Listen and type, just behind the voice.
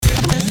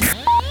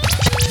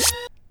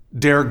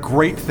Dare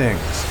great things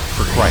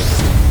for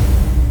Christ.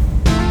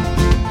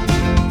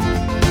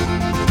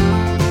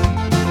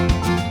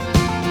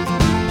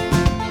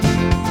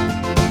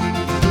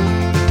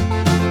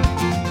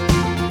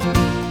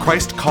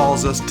 Christ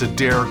calls us to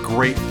dare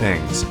great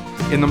things.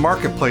 In the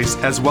marketplace,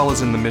 as well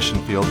as in the mission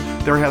field,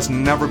 there has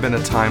never been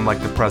a time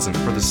like the present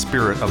for the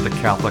spirit of the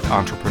Catholic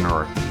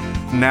entrepreneur.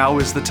 Now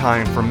is the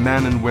time for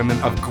men and women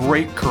of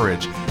great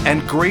courage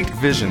and great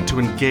vision to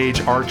engage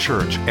our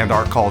church and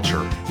our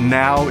culture.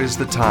 Now is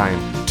the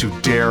time to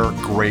dare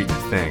great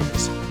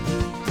things.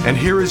 And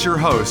here is your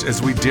host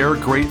as we dare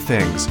great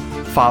things,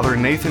 Father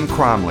Nathan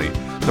Cromly,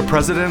 the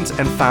president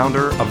and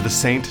founder of the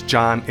St.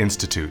 John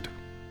Institute.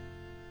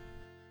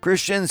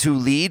 Christians who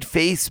lead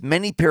face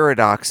many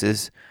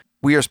paradoxes.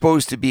 We are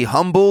supposed to be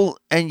humble,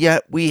 and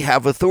yet we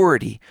have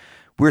authority.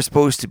 We're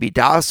supposed to be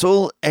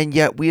docile, and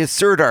yet we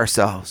assert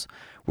ourselves.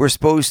 We're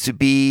supposed to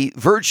be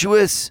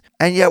virtuous,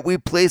 and yet we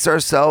place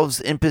ourselves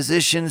in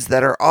positions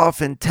that are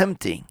often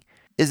tempting.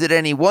 Is it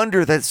any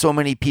wonder that so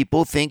many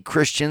people think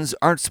Christians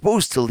aren't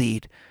supposed to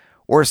lead,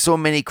 or so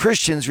many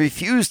Christians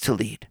refuse to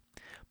lead?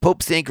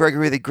 Pope St.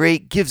 Gregory the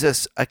Great gives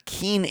us a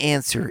keen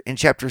answer in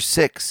chapter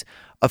 6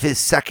 of his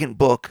second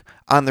book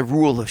on the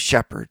rule of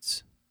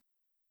shepherds.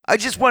 I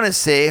just want to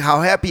say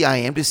how happy I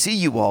am to see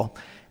you all,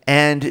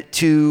 and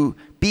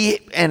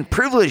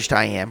privileged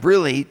I am,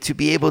 really, to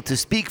be able to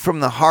speak from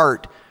the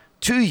heart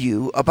to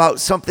you about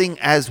something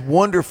as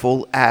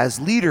wonderful as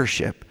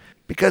leadership.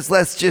 Because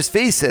let's just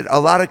face it,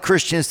 a lot of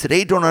Christians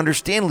today don't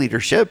understand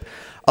leadership.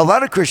 A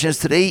lot of Christians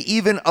today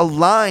even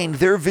align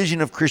their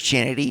vision of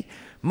Christianity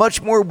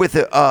much more with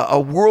a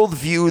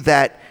worldview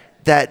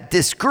that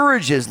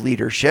discourages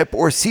leadership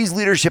or sees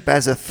leadership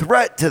as a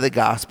threat to the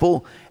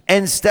gospel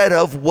instead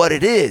of what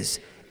it is,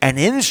 an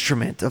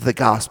instrument of the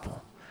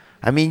gospel.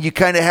 I mean, you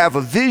kind of have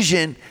a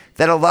vision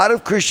that a lot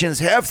of Christians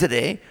have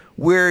today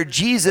where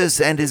Jesus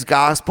and his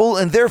gospel,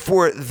 and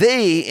therefore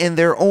they in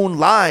their own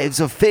lives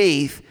of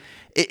faith,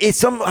 it's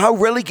somehow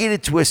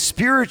relegated to a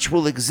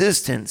spiritual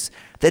existence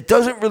that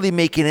doesn't really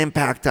make an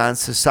impact on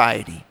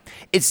society.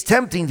 It's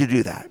tempting to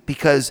do that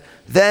because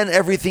then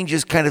everything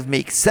just kind of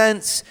makes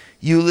sense.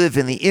 You live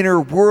in the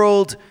inner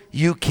world.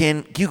 You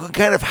can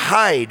kind of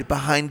hide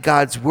behind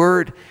God's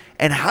word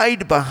and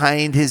hide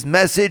behind his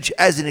message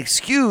as an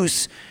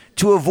excuse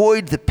to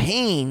avoid the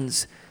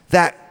pains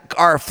that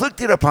are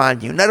afflicted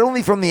upon you, not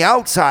only from the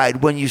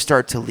outside when you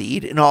start to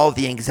lead and all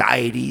the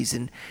anxieties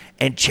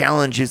and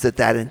challenges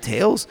that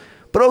entails,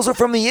 but also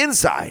from the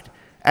inside,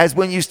 as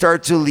when you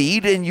start to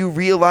lead and you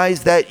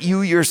realize that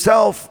you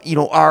yourself,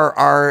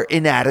 are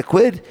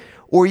inadequate,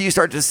 or you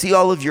start to see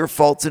all of your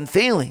faults and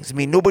failings. I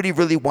mean, nobody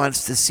really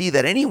wants to see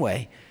that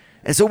anyway.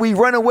 And so we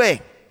run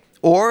away.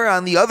 Or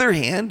on the other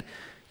hand,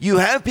 you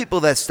have people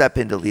that step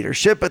into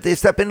leadership, but they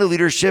step into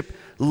leadership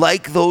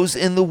like those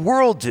in the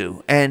world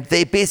do. And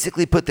they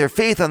basically put their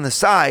faith on the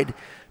side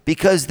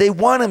because they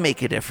want to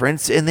make a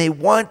difference and they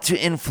want to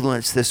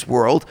influence this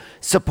world,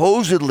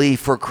 supposedly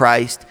for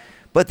Christ.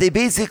 But they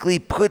basically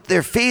put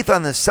their faith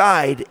on the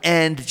side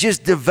and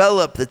just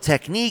develop the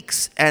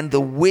techniques and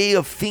the way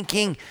of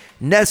thinking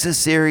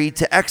necessary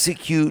to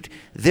execute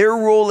their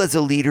role as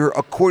a leader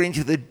according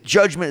to the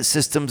judgment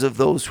systems of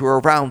those who are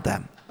around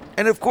them.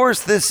 And of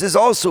course, this is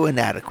also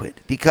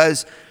inadequate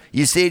because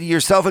you say to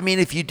yourself,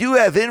 if you do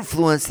have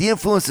influence, the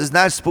influence is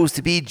not supposed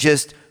to be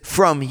just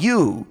from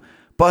you,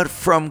 but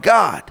from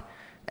God.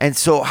 And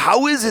so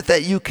how is it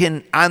that you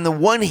can, on the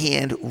one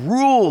hand,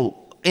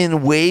 rule in a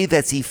way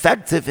that's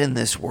effective in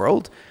this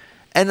world,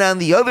 and on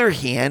the other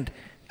hand,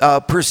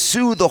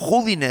 pursue the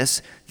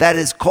holiness that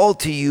is called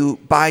to you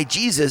by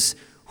Jesus,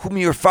 whom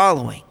you're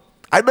following?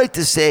 I'd like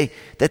to say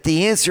that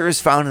the answer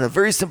is found in a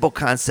very simple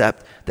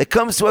concept that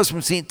comes to us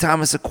from St.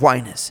 Thomas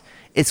Aquinas.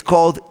 It's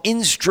called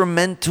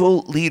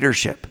instrumental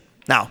leadership.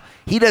 Now,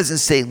 he doesn't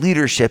say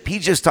leadership. He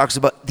just talks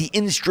about the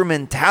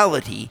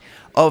instrumentality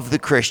of the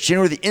Christian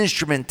or the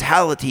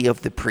instrumentality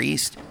of the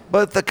priest.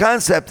 But the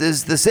concept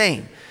is the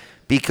same,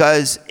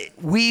 because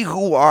we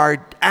who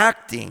are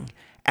acting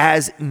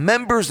as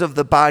members of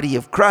the body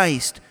of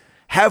Christ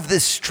have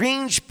this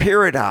strange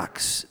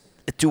paradox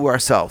to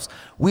ourselves.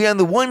 We, on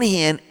the one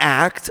hand,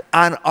 act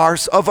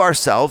of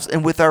ourselves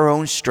and with our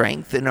own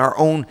strength and our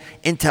own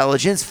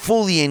intelligence,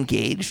 fully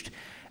engaged.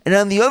 And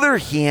on the other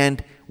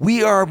hand,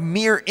 we are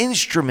mere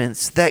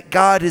instruments that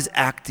God is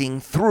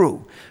acting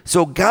through.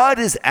 So God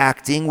is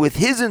acting with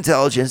his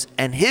intelligence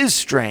and his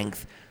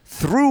strength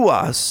through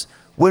us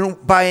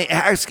by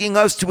asking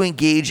us to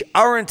engage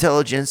our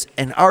intelligence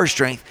and our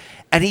strength.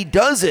 And he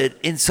does it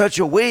in such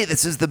a way,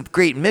 this is the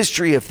great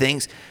mystery of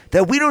things,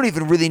 that we don't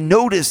even really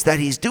notice that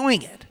he's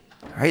doing it.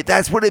 Right?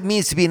 That's what it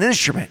means to be an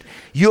instrument.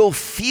 You'll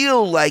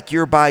feel like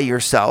you're by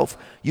yourself.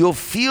 You'll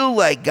feel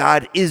like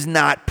God is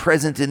not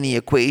present in the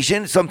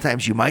equation.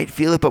 Sometimes you might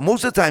feel it, but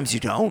most of the times you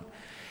don't.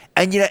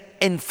 And yet,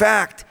 in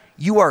fact,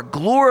 you are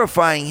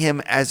glorifying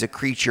him as a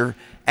creature,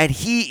 and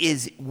he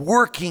is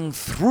working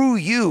through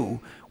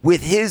you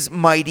with his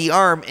mighty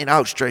arm and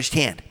outstretched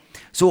hand.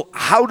 So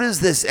how does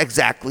this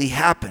exactly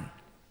happen?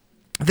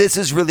 This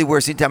is really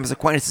where St. Thomas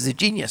Aquinas is a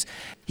genius.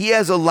 He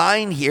has a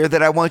line here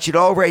that I want you to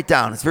all write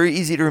down. It's very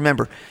easy to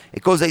remember.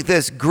 It goes like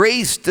this: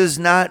 grace does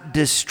not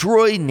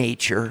destroy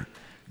nature,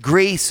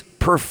 grace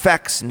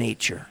perfects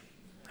nature.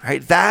 All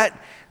right,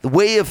 that the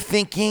way of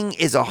thinking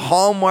is a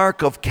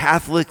hallmark of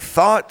Catholic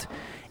thought.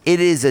 It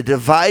is a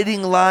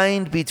dividing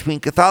line between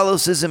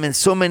Catholicism and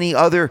so many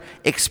other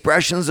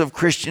expressions of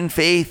Christian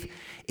faith.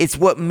 It's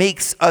what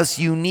makes us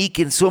unique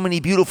in so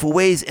many beautiful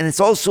ways, and it's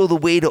also the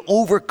way to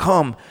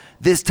overcome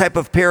this type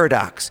of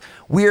paradox.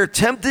 We are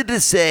tempted to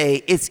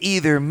say it's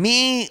either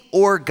me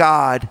or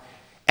God,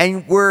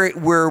 and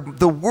where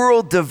the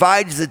world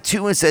divides the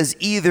two and says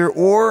either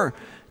or,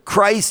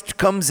 Christ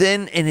comes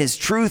in his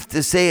truth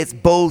to say it's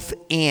both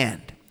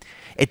and.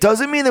 It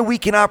doesn't mean that we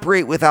can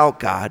operate without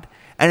God,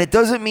 and it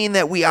doesn't mean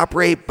that we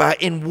operate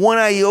in one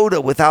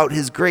iota without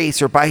his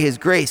grace or by his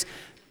grace.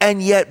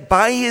 And yet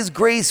by his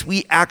grace,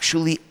 we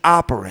actually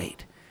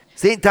operate.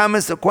 St.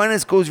 Thomas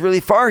Aquinas goes really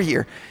far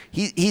here.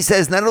 He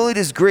says not only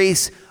does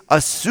grace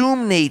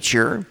assume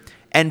nature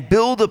and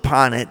build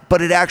upon it,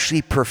 but it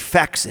actually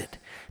perfects it.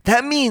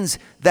 That means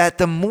that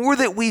the more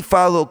that we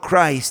follow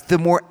Christ, the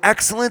more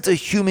excellent a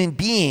human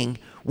being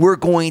we're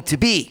going to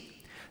be.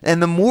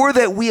 And the more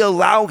that we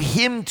allow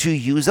him to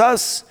use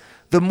us,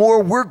 the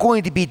more we're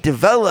going to be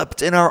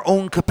developed in our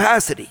own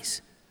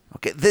capacities.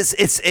 Okay,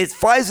 it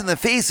flies in the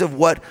face of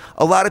what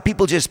a lot of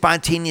people just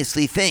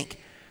spontaneously think.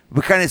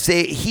 We kind of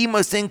say he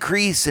must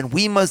increase and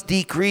we must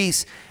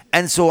decrease,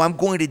 and so I'm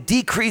going to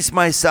decrease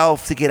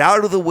myself to get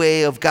out of the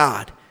way of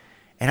God.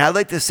 And I'd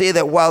like to say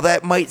that while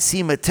that might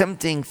seem a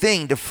tempting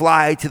thing to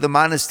fly to the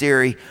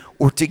monastery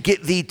or to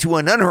get thee to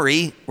a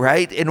nunnery,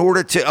 right, in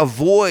order to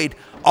avoid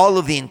all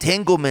of the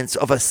entanglements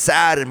of a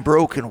sad and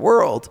broken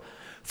world,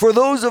 for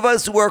those of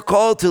us who are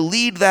called to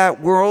lead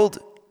that world,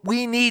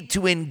 we need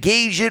to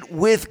engage it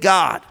with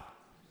God,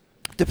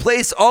 to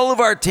place all of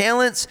our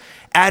talents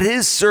at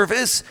his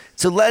service,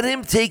 to let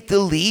him take the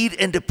lead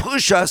and to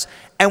push us.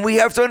 And we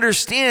have to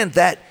understand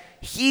that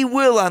he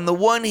will, on the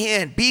one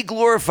hand, be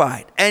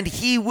glorified, and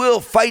he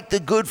will fight the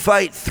good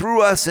fight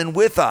through us and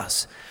with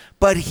us,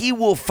 but he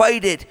will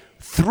fight it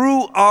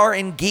through our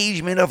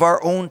engagement of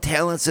our own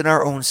talents and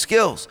our own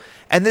skills.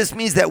 And this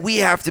means that we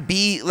have to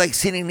be, like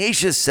St.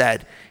 Ignatius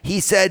said, he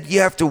said,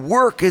 you have to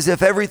work as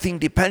if everything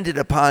depended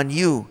upon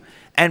you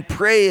and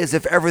pray as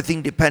if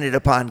everything depended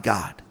upon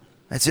God.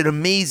 That's an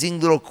amazing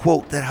little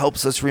quote that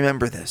helps us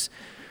remember this.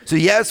 So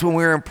yes, when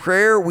we're in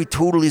prayer, we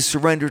totally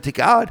surrender to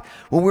God.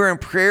 When we're in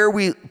prayer,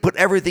 we put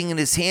everything in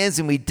his hands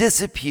and we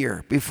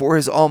disappear before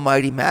his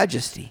almighty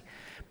majesty.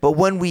 But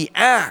when we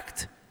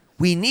act,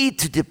 we need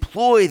to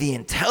deploy the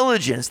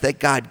intelligence that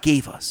God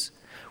gave us.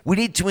 We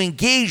need to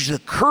engage the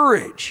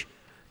courage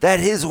that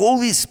his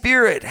Holy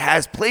Spirit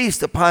has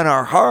placed upon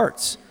our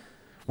hearts.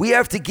 We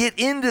have to get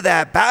into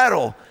that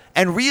battle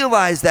and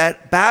realize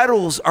that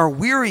battles are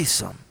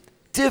wearisome,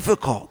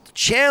 difficult,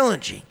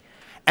 challenging,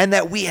 and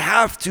that we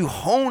have to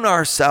hone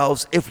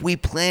ourselves if we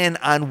plan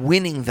on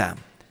winning them.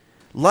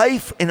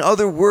 Life, in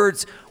other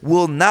words,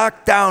 will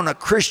knock down a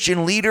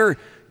Christian leader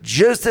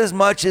just as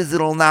much as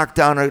it'll knock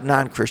down a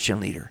non-Christian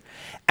leader.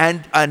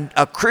 And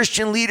a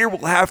Christian leader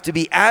will have to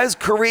be as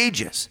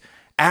courageous,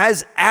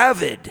 as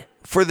avid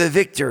for the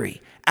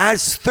victory,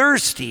 as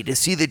thirsty to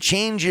see the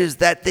changes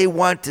that they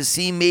want to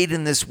see made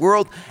in this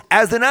world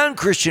as the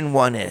non-Christian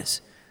one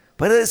is.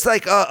 But it's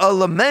like a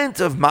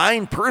lament of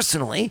mine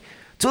personally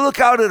to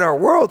look out at our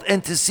world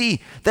and to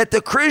see that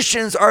the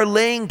Christians are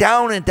laying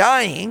down and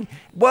dying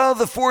while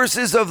the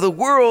forces of the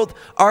world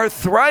are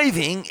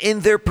thriving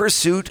in their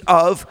pursuit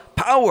of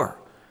power.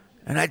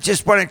 And I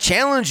just want to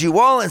challenge you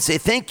all and say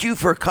thank you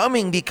for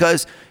coming,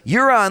 because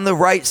you're on the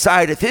right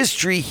side of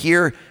history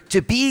here.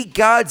 To be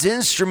God's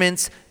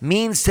instruments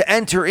means to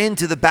enter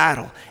into the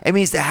battle. It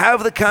means to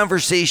have the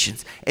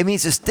conversations. It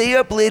means to stay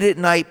up late at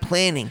night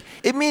planning.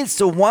 It means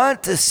to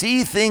want to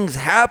see things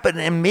happen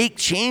and make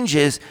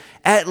changes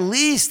at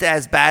least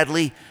as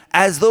badly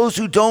as those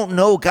who don't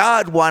know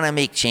God want to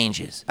make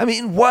changes. I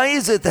mean, why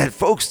is it that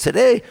folks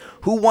today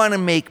who want to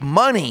make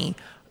money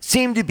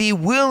seem to be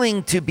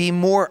willing to be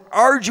more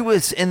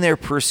arduous in their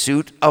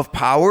pursuit of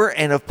power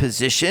and of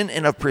position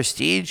and of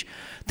prestige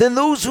than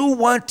those who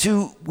want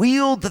to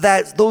wield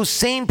those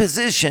same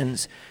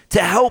positions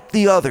to help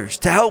the others,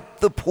 to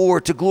help the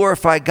poor, to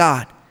glorify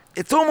God?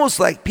 It's almost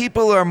like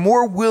people are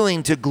more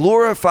willing to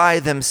glorify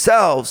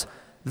themselves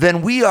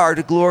than we are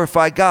to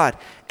glorify God.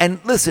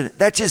 And listen,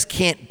 that just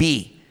can't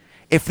be.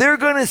 If they're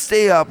going to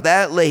stay up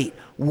that late,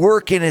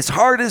 working as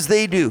hard as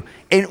they do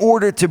in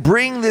order to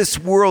bring this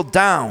world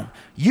down,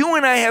 you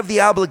and I have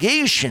the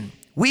obligation,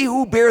 we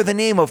who bear the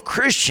name of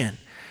Christian,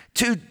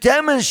 to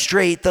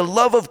demonstrate the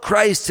love of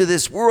Christ to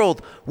this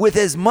world with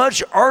as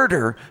much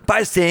ardor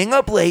by staying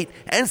up late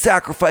and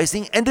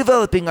sacrificing and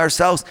developing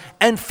ourselves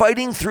and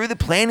fighting through the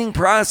planning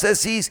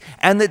processes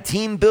and the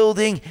team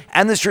building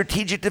and the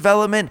strategic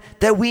development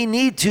that we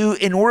need to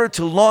in order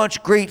to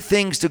launch great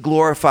things to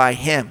glorify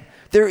Him.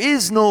 There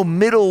is no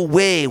middle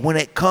way when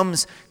it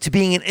comes to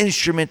being an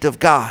instrument of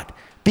God.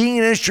 Being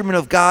an instrument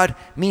of God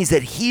means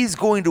that He's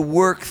going to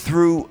work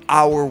through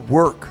our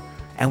work.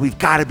 And we've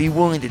got to be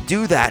willing to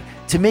do that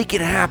to make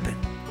it happen.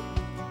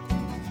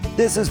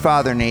 This is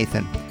Father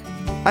Nathan.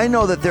 I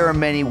know that there are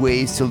many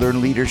ways to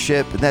learn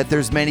leadership and that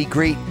there's many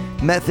great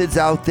methods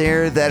out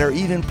there that are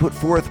even put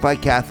forth by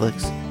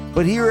Catholics.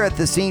 But here at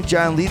the St.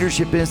 John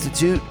Leadership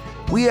Institute,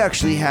 we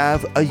actually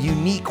have a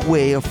unique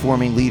way of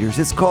forming leaders.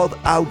 It's called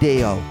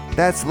Audeo.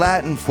 That's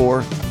Latin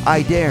for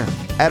I dare.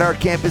 At our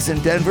campus in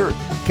Denver,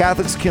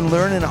 Catholics can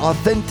learn an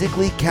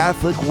authentically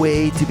Catholic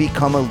way to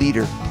become a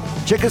leader.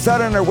 Check us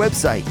out on our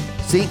website,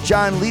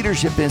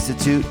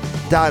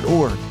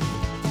 stjohnleadershipinstitute.org.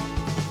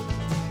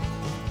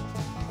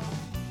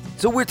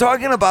 So we're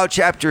talking about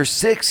chapter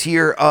 6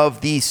 here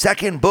of the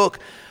second book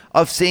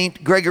of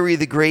St. Gregory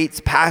the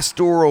Great's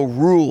pastoral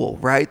rule,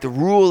 right? The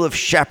rule of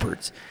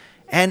shepherds.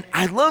 And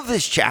I love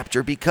this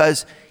chapter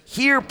because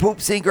here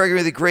Pope St.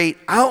 Gregory the Great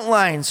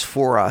outlines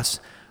for us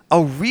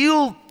a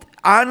real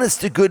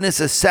honest-to-goodness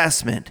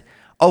assessment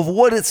of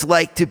what it's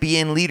like to be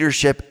in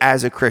leadership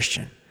as a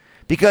Christian.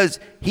 Because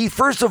he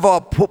first of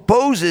all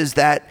proposes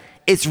that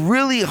it's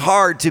really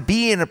hard to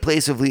be in a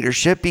place of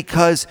leadership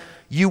because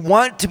you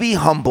want to be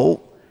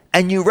humble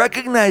and you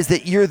recognize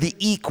that you're the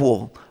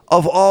equal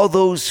of all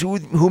those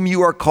whom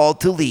you are called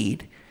to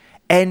lead,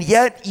 and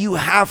yet you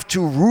have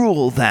to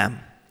rule them.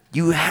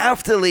 You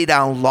have to lay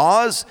down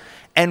laws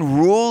and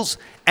rules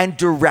and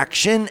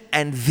direction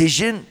and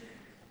vision,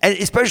 and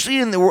especially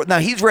in the world. Now,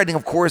 he's writing,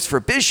 of course, for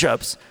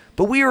bishops,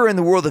 but we are in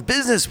the world of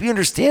business. We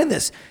understand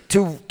this.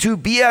 To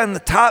be on the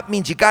top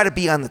means you got to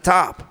be on the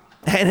top,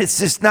 and it's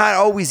just not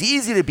always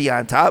easy to be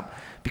on top.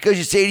 Because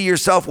you say to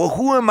yourself, well,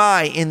 who am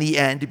I in the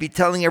end to be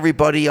telling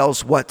everybody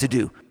else what to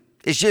do?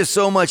 It's just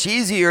so much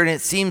easier, and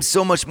it seems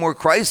so much more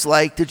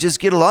Christ-like to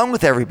just get along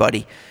with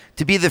everybody,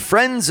 to be the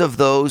friends of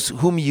those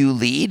whom you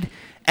lead,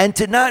 and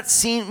to not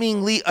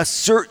seemingly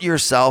assert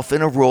yourself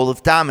in a role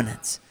of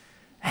dominance.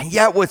 And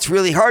yet what's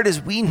really hard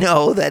is we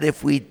know that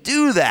if we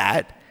do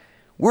that,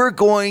 we're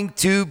going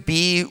to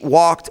be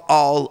walked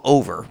all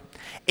over.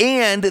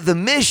 And the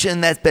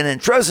mission that's been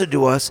entrusted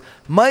to us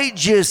might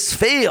just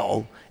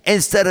fail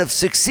instead of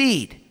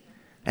succeed.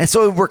 And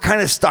so we're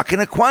kind of stuck in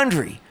a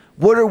quandary.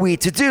 What are we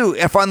to do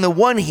if on the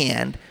one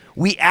hand,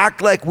 we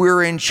act like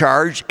we're in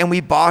charge and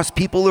we boss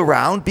people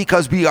around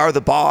because we are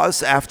the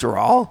boss after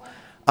all?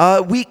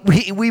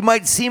 We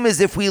might seem as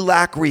if we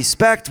lack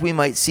respect. We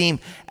might seem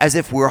as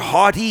if we're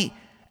haughty,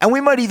 and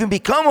we might even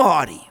become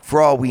haughty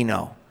for all we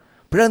know.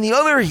 But on the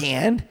other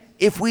hand,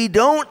 if we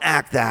don't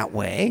act that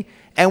way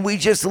and we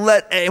just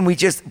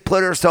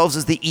put ourselves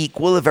as the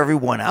equal of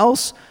everyone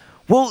else,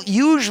 well,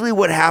 usually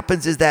what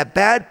happens is that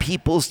bad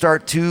people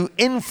start to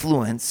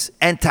influence,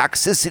 and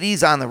toxicity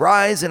is on the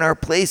rise in our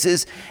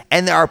places,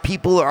 and our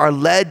people are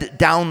led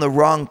down the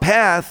wrong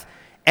path,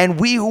 and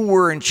we who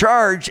were in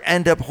charge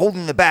end up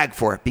holding the bag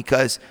for it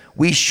because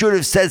we should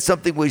have said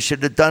something, we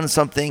should have done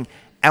something,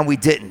 and we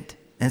didn't.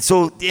 And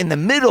so in the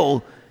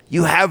middle,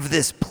 you have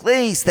this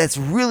place that's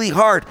really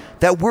hard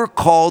that we're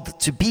called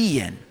to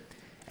be in.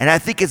 And I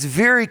think it's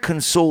very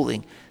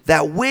consoling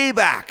that way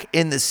back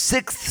in the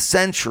 6th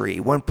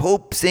century, when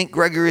Pope St.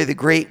 Gregory the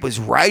Great was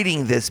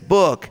writing this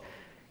book,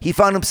 he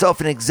found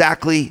himself in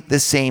exactly the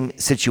same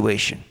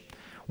situation.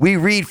 We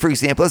read, for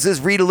example, let's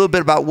just read a little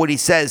bit about what he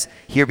says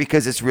here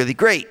because it's really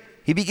great.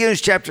 He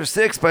begins chapter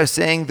 6 by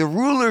saying, "The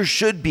ruler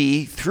should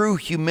be, through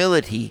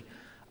humility,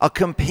 a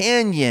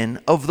companion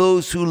of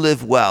those who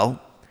live well,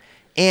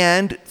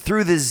 and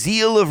through the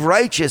zeal of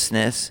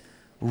righteousness,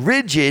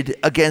 rigid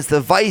against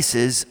the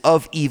vices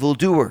of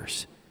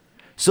evildoers,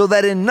 so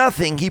that in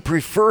nothing he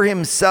prefer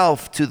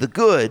himself to the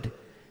good,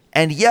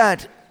 and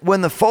yet,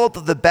 when the fault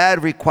of the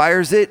bad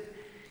requires it,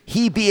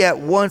 he be at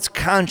once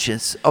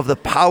conscious of the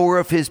power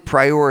of his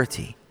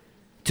priority,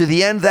 to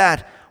the end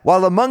that,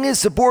 while among his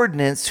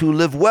subordinates who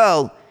live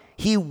well,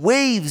 he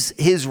waives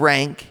his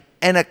rank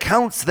and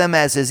accounts them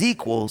as his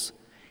equals,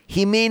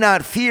 he may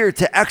not fear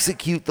to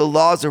execute the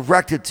laws of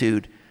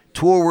rectitude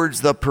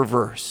towards the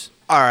perverse."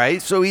 All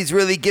right, so he's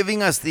really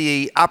giving us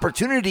the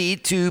opportunity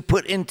to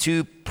put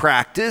into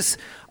practice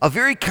a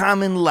very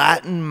common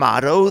Latin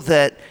motto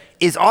that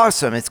is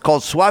awesome. It's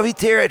called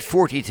suaviter et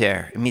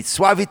fortiter. It means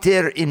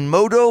suaviter in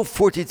modo,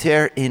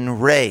 fortiter in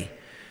re.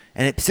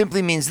 And it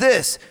simply means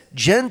this: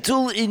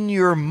 gentle in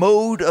your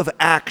mode of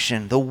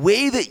action. The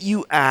way that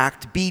you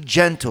act, be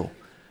gentle.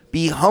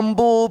 Be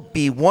humble,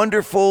 be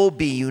wonderful,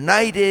 be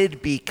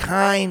united, be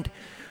kind,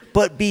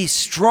 but be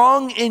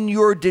strong in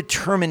your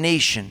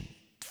determination.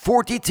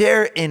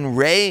 Fortiter in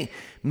re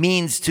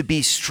means to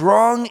be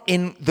strong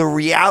in the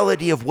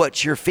reality of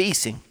what you're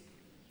facing.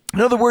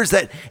 In other words,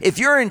 that if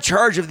you're in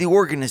charge of the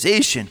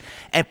organization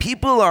and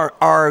people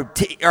are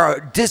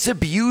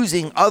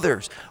disabusing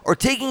others or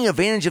taking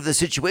advantage of the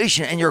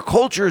situation and your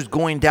culture is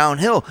going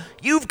downhill,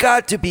 you've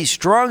got to be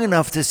strong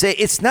enough to say,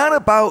 it's not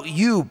about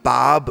you,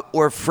 Bob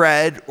or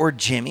Fred or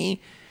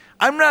Jimmy.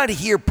 I'm not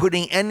here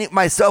putting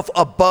myself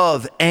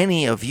above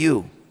any of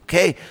you.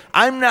 Okay,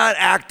 I'm not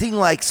acting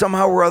like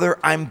somehow or other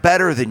I'm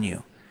better than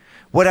you.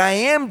 What I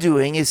am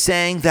doing is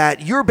saying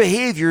that your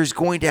behavior is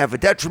going to have a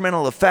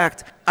detrimental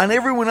effect on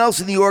everyone else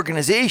in the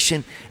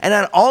organization and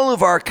on all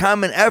of our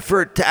common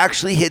effort to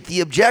actually hit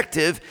the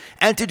objective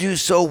and to do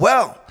so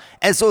well.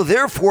 And so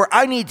therefore,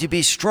 I need to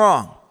be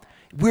strong.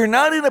 We're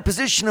not in a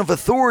position of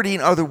authority,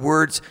 in other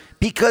words,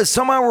 because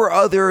somehow or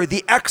other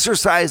the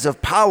exercise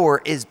of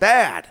power is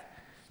bad.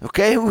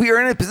 Okay? We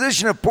are in a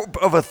position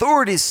of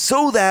authority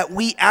so that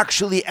we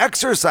actually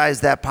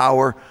exercise that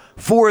power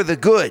for the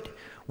good.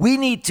 We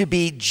need to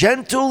be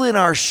gentle in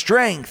our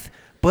strength,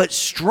 but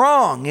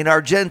strong in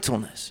our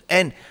gentleness.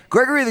 And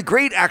Gregory the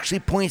Great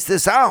actually points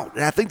this out.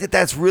 And I think that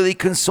that's really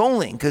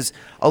consoling because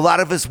a lot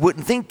of us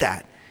wouldn't think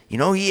that. You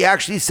know, he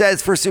actually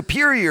says, for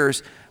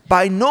superiors,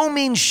 by no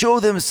means show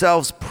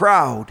themselves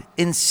proud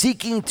in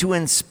seeking to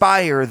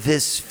inspire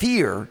this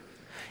fear,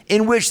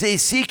 in which they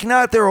seek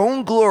not their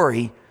own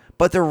glory,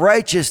 but the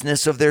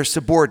righteousness of their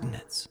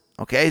subordinates.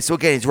 Okay, so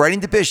again, he's writing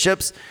to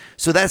bishops,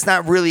 so that's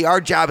not really our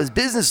job as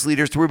business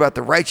leaders to worry about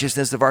the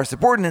righteousness of our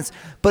subordinates,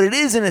 but it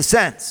is in a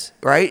sense,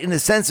 right? In the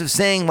sense of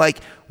saying, like,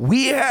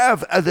 we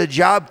have the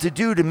job to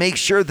do to make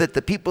sure that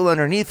the people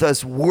underneath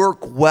us work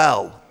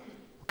well.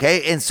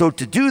 Okay, and so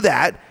to do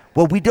that,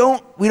 well, we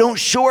don't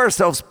show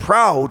ourselves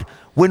proud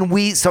when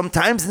we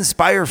sometimes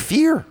inspire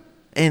fear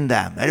in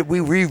them. We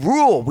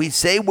rule. We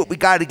say what we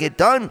got to get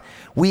done.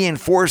 We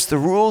enforce the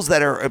rules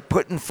that are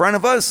put in front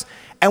of us.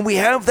 And we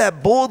have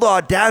that bold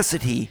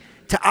audacity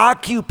to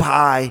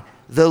occupy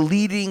the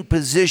leading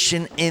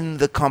position in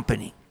the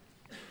company.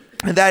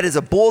 And that is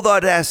a bold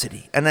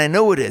audacity. And I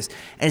know it is.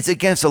 And it's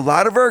against a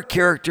lot of our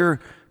character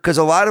because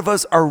a lot of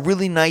us are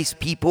really nice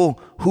people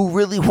who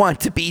really want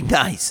to be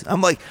nice.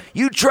 I'm like,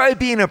 you try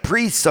being a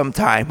priest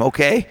sometime,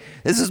 okay?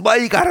 This is why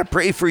you got to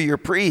pray for your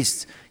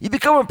priests. You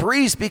become a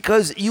priest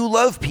because you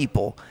love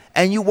people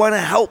and you want to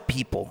help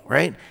people,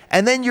 right?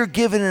 And then you're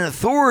given an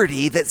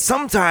authority that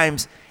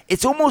sometimes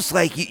it's almost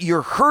like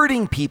you're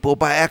hurting people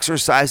by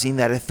exercising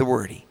that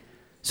authority.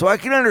 So I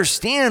can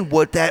understand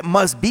what that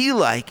must be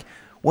like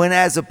when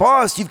as a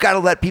boss, you've got to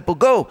let people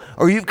go,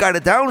 or you've got to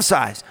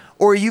downsize,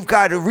 or you've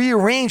got to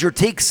rearrange or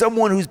take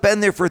someone who's been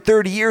there for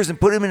 30 years and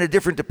put them in a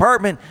different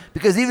department,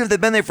 because even if they've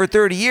been there for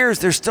 30 years,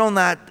 they're still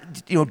not,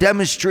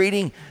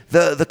 demonstrating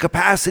the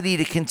capacity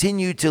to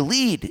continue to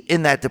lead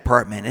in that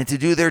department and to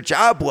do their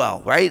job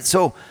well, right?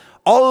 So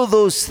all of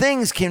those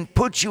things can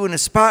put you in a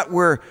spot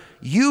where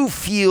you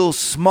feel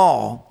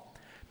small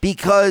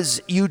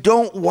because you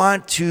don't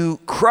want to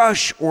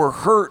crush or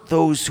hurt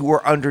those who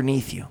are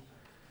underneath you.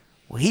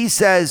 Well, he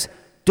says,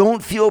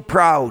 don't feel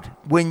proud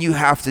when you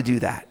have to do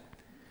that.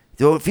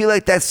 Don't feel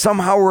like that's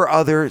somehow or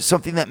other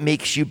something that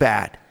makes you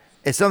bad.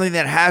 It's something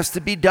that has to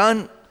be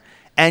done,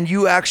 and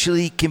you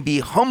actually can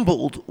be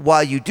humbled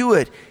while you do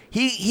it.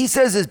 He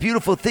says this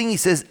beautiful thing. He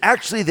says,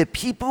 actually, the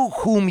people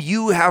whom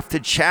you have to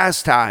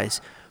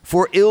chastise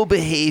for ill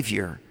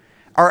behavior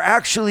are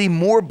actually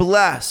more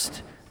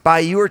blessed by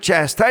your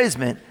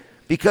chastisement,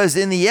 because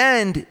in the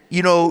end,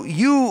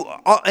 you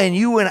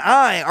and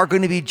I are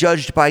going to be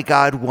judged by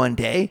God one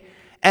day,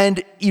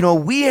 and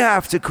we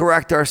have to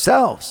correct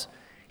ourselves.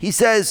 He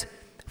says,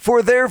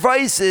 for their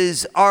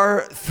vices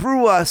are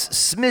through us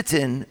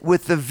smitten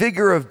with the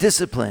vigor of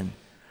discipline,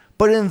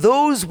 but in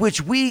those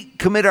which we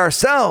commit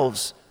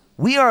ourselves,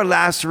 we are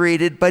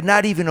lacerated by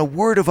not even a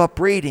word of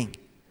upbraiding.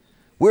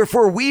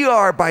 Wherefore we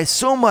are by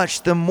so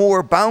much the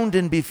more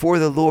bounden before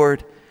the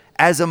Lord,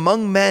 as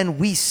among men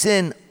we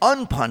sin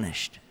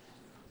unpunished.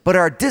 But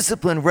our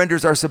discipline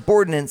renders our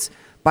subordinates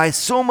by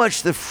so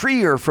much the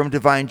freer from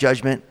divine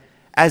judgment,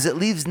 as it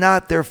leaves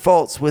not their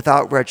faults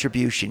without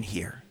retribution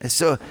here. And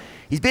so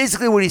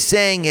what he's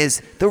saying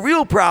is the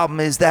real problem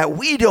is that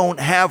we don't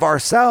have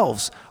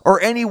ourselves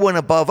or anyone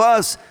above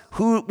us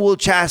who will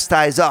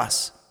chastise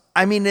us.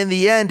 I mean, in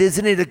the end,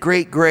 isn't it a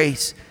great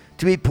grace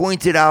to be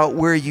pointed out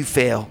where you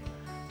fail?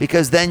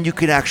 Because then you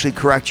can actually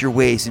correct your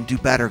ways and do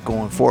better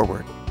going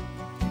forward.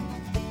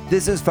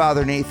 This is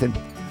Father Nathan.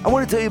 I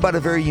want to tell you about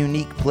a very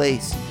unique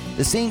place,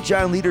 the St.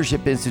 John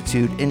Leadership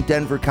Institute in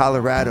Denver,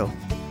 Colorado.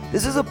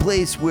 This is a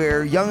place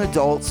where young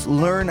adults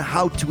learn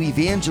how to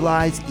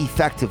evangelize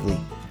effectively,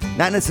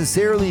 not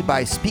necessarily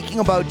by speaking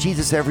about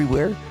Jesus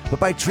everywhere, but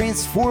by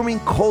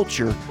transforming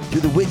culture through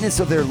the witness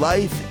of their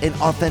life and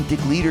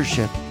authentic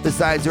leadership.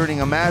 Besides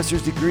earning a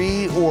master's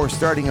degree or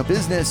starting a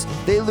business,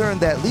 they learn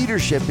that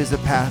leadership is a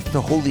path to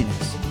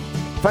holiness.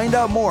 Find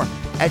out more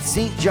at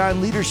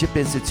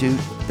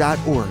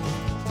stjohnleadershipinstitute.org.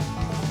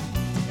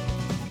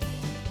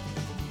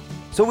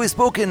 So we've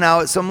spoken now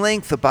at some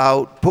length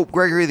about Pope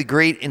Gregory the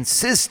Great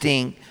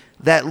insisting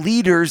that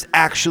leaders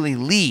actually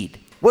lead.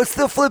 What's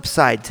the flip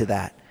side to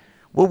that?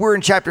 Well, we're in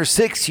chapter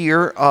 6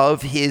 here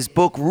of his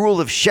book, Rule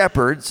of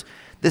Shepherds.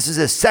 This is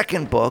a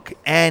second book,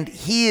 and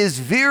he is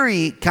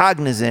very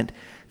cognizant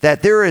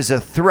that there is a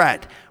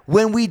threat.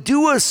 When we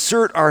do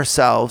assert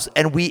ourselves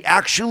and we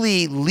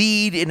actually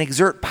lead and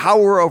exert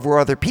power over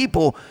other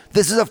people,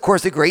 this is, of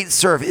course, a great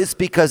service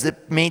because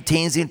it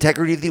maintains the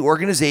integrity of the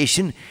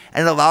organization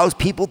and allows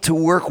people to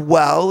work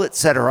well,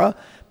 etc.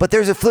 But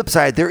there's a flip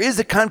side. There is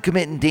a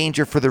concomitant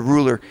danger for the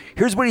ruler.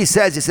 Here's what he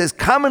says. He says,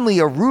 commonly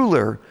a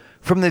ruler,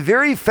 from the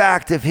very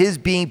fact of his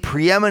being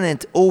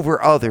preeminent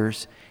over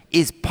others,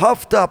 is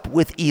puffed up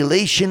with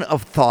elation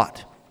of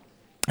thought.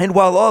 And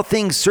while all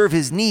things serve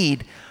his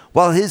need,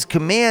 while his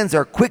commands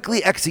are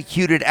quickly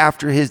executed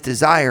after his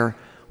desire,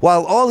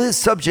 while all his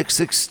subjects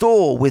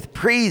extol with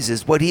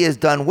praises what he has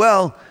done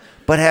well,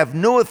 but have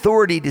no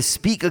authority to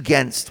speak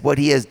against what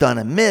he has done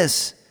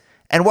amiss,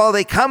 and while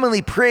they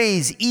commonly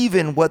praise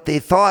even what they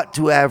thought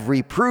to have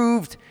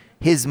reproved,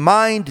 his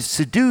mind,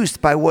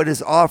 seduced by what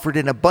is offered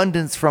in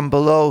abundance from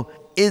below,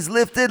 is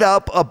lifted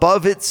up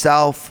above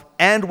itself,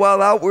 and while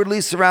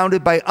outwardly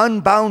surrounded by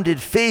unbounded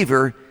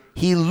favor,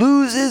 he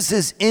loses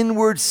his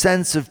inward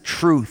sense of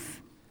truth,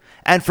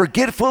 and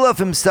forgetful of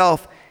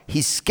himself,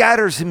 he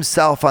scatters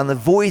himself on the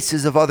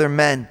voices of other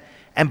men,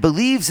 and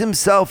believes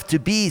himself to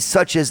be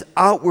such as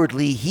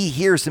outwardly he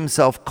hears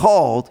himself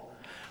called,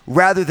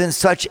 rather than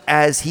such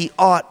as he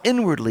ought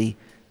inwardly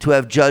to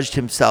have judged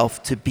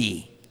himself to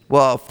be.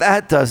 Well, if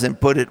that doesn't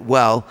put it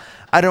well,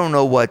 I don't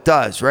know what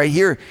does. Right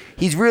here,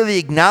 he's really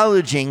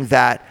acknowledging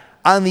that,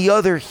 on the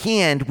other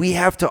hand, we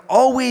have to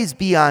always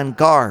be on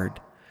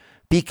guard,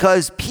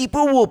 because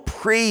people will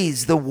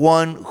praise the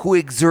one who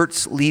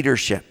exerts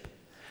leadership.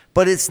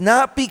 But it's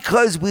not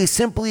because we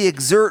simply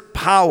exert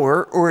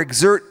power or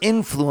exert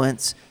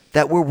influence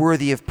that we're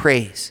worthy of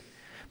praise.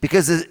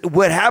 Because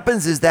what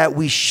happens is that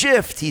we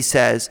shift, he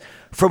says,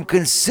 from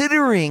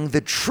considering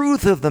the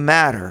truth of the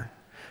matter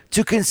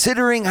to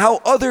considering how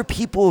other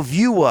people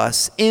view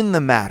us in the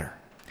matter.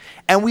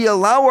 And we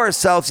allow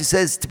ourselves, he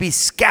says, to be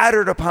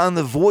scattered upon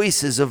the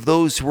voices of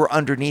those who are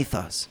underneath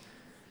us.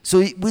 So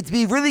we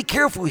be really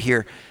careful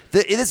here.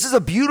 This is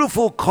a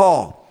beautiful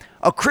call.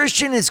 A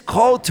Christian is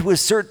called to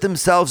assert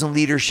themselves in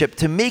leadership,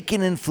 to make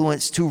an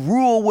influence, to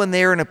rule when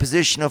they're in a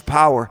position of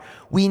power.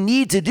 We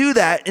need to do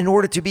that in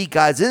order to be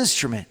God's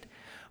instrument.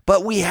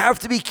 But we have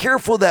to be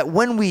careful that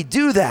when we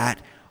do that,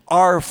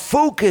 our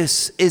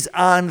focus is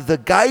on the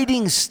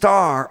guiding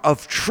star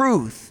of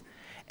truth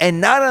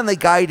and not on the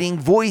guiding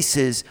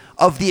voices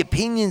of the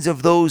opinions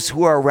of those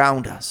who are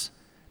around us.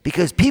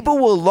 Because people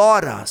will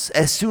laud us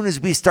as soon as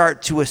we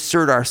start to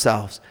assert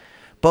ourselves.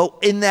 But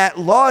in that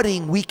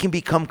lauding, we can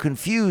become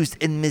confused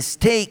and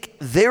mistake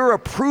their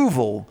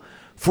approval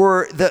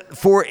for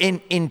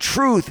in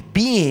truth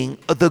being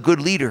the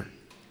good leader.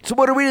 So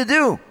what are we to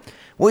do?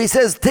 Well, he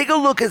says, take a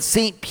look at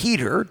St.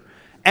 Peter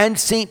and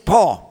St.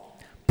 Paul.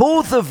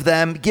 Both of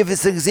them give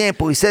us an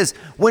example. He says,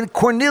 when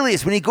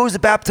he goes to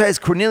baptize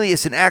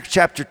Cornelius in Acts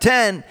chapter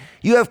 10,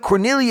 you have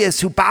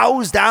Cornelius who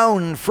bows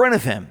down in front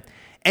of him.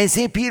 And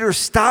St. Peter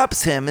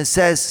stops him and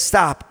says,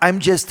 stop, I'm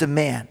just a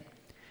man.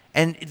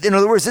 And in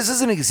other words, this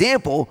is an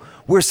example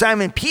where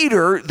Simon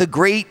Peter, the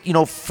great,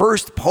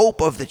 first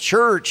pope of the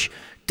church,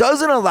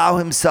 doesn't allow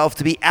himself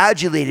to be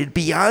adulated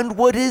beyond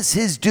what is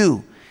his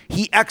due.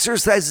 He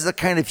exercises a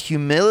kind of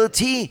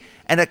humility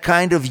and a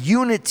kind of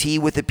unity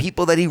with the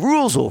people that he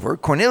rules over.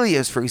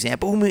 Cornelius, for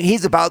example, whom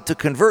he's about to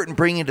convert and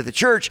bring into the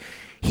church,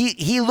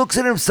 he looks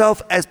at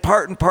himself as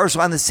part and parcel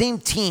on the same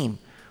team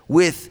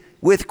with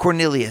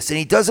Cornelius. And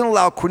he doesn't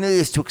allow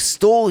Cornelius to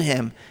extol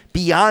him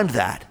beyond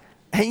that.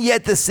 And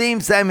yet the same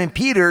Simon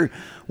Peter,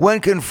 when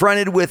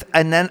confronted with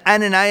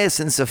Ananias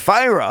and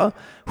Sapphira,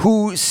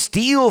 who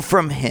steal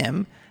from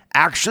him,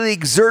 actually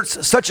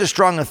exerts such a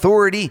strong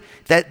authority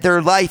that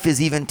their life is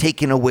even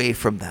taken away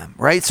from them,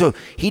 right? So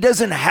he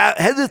doesn't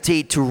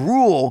hesitate to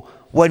rule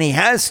when he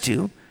has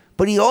to,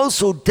 but he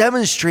also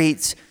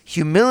demonstrates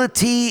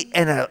humility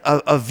and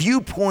a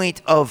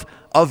viewpoint of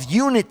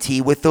unity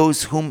with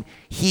those whom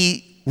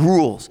he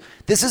rules.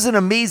 This is an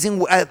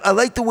amazing, I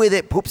like the way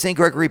that Pope St.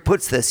 Gregory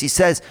puts this. He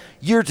says,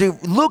 you're to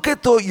look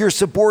at your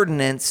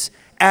subordinates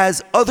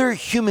as other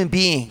human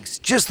beings,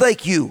 just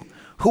like you,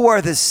 who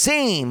are the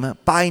same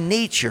by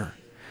nature.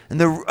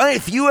 And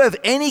if you have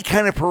any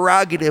kind of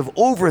prerogative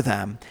over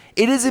them,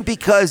 it isn't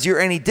because you're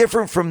any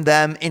different from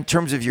them in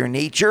terms of your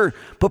nature,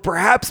 but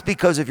perhaps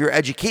because of your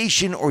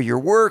education or your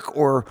work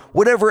or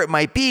whatever it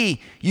might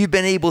be, you've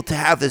been able to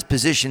have this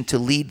position to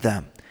lead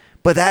them.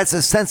 But that's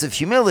a sense of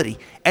humility.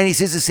 And he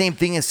says the same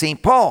thing as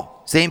St.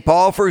 Paul. St.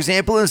 Paul, for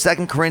example, in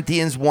 2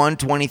 Corinthians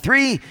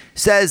 1:23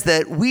 says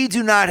that we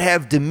do not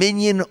have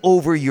dominion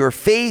over your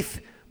faith,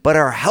 but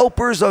are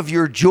helpers of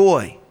your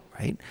joy,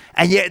 right?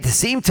 And yet at the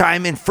same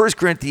time in 1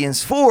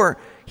 Corinthians 4,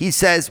 he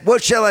says,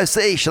 what shall I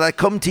say? Shall I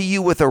come to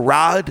you with a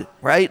rod,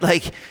 right?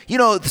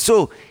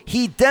 So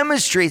he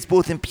demonstrates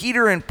both in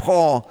Peter and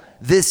Paul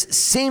this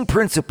same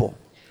principle.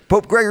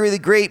 Pope Gregory the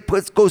Great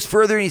goes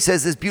further and he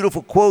says this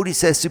beautiful quote. He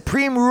says,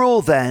 supreme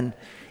rule then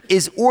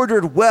is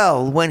ordered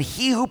well when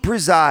he who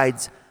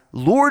presides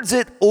lords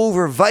it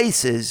over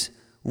vices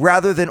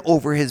rather than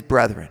over his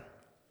brethren.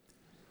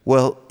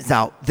 Well,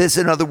 now this,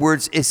 in other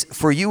words, is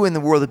for you in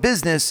the world of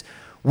business.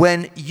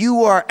 When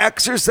you are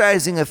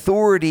exercising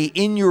authority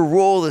in your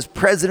role as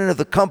president of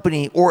the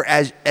company or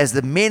as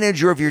the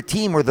manager of your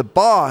team or the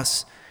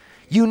boss,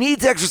 you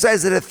need to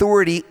exercise that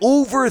authority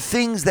over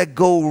things that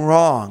go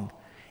wrong,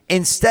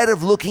 instead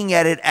of looking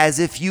at it as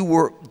if you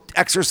were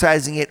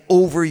exercising it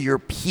over your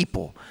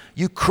people.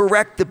 You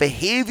correct the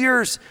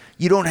behaviors,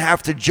 you don't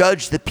have to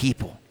judge the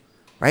people.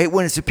 Right?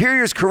 When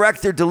superiors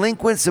correct their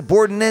delinquent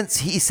subordinates,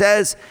 he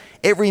says,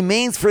 it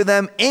remains for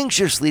them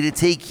anxiously to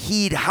take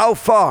heed how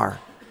far,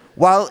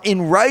 while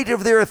in right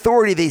of their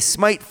authority they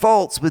smite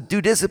faults with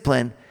due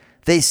discipline,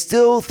 they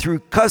still through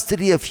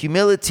custody of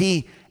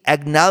humility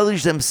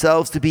acknowledge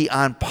themselves to be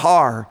on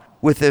par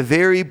with the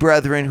very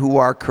brethren who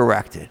are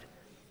corrected.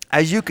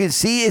 As you can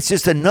see, it's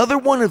just another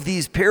one of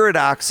these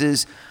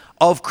paradoxes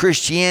of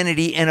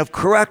Christianity and of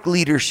correct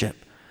leadership.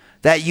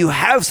 That you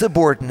have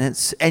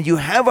subordinates and you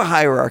have a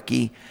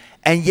hierarchy,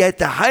 and yet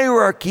the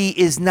hierarchy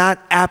is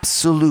not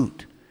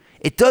absolute.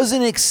 It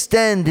doesn't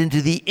extend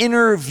into the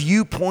inner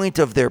viewpoint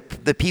of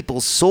the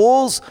people's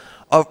souls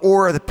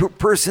or the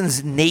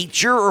person's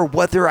nature or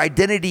what their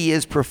identity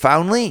is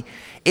profoundly.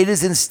 It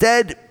is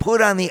instead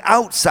put on the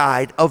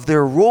outside of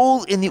their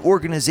role in the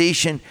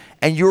organization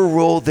and your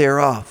role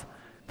thereof.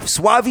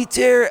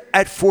 Suaviter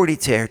et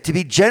fortiter, to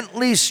be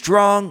gently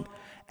strong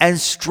and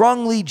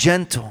strongly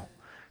gentle.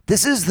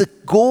 This is the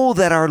goal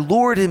that our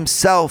Lord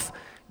himself,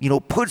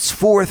 puts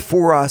forth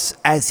for us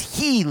as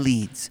he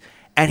leads.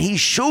 And he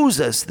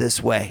shows us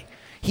this way.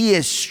 He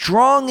is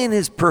strong in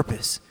his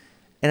purpose.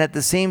 And at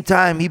the same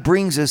time, he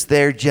brings us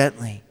there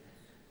gently.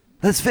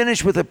 Let's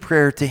finish with a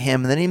prayer to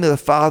him. In the name of the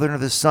Father, and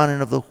of the Son,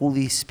 and of the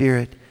Holy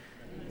Spirit.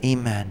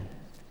 Amen.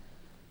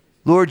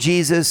 Lord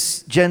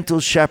Jesus, gentle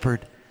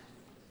shepherd,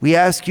 we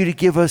ask you to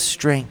give us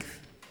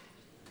strength,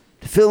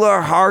 to fill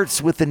our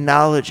hearts with the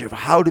knowledge of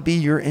how to be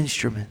your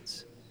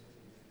instruments.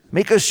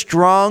 Make us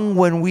strong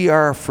when we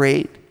are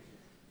afraid,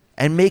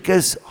 and make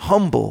us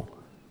humble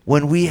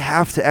when we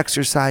have to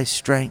exercise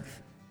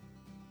strength.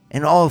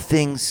 In all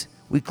things,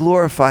 we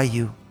glorify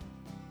you.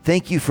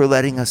 Thank you for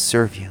letting us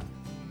serve you.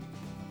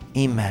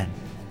 Amen.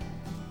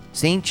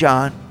 St.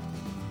 John,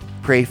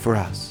 pray for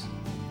us.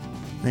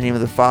 In the name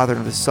of the Father,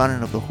 and of the Son,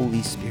 and of the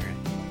Holy Spirit.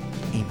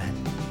 Amen.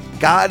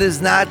 God is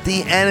not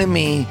the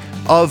enemy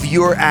of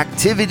your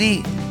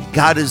activity.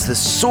 God is the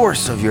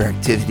source of your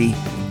activity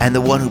and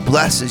the one who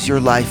blesses your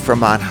life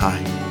from on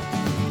high.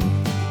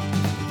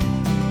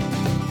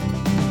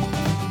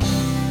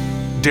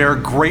 Dare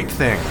great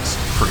things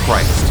for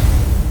Christ.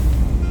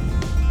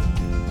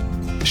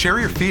 Share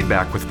your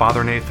feedback with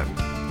Father Nathan.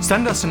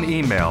 Send us an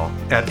email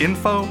at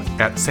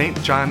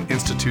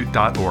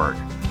info@stjohninstitute.org.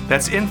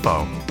 That's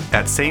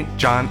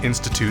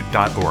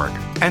info@stjohninstitute.org.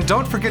 And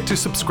don't forget to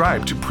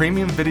subscribe to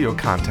premium video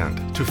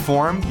content to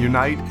form,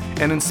 unite,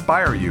 and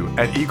inspire you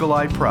at Eagle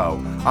Eye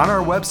Pro on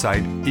our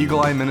website,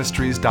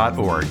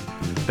 eagleeyeministries.org.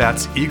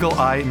 That's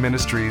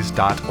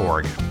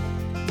eagleeyeministries.org.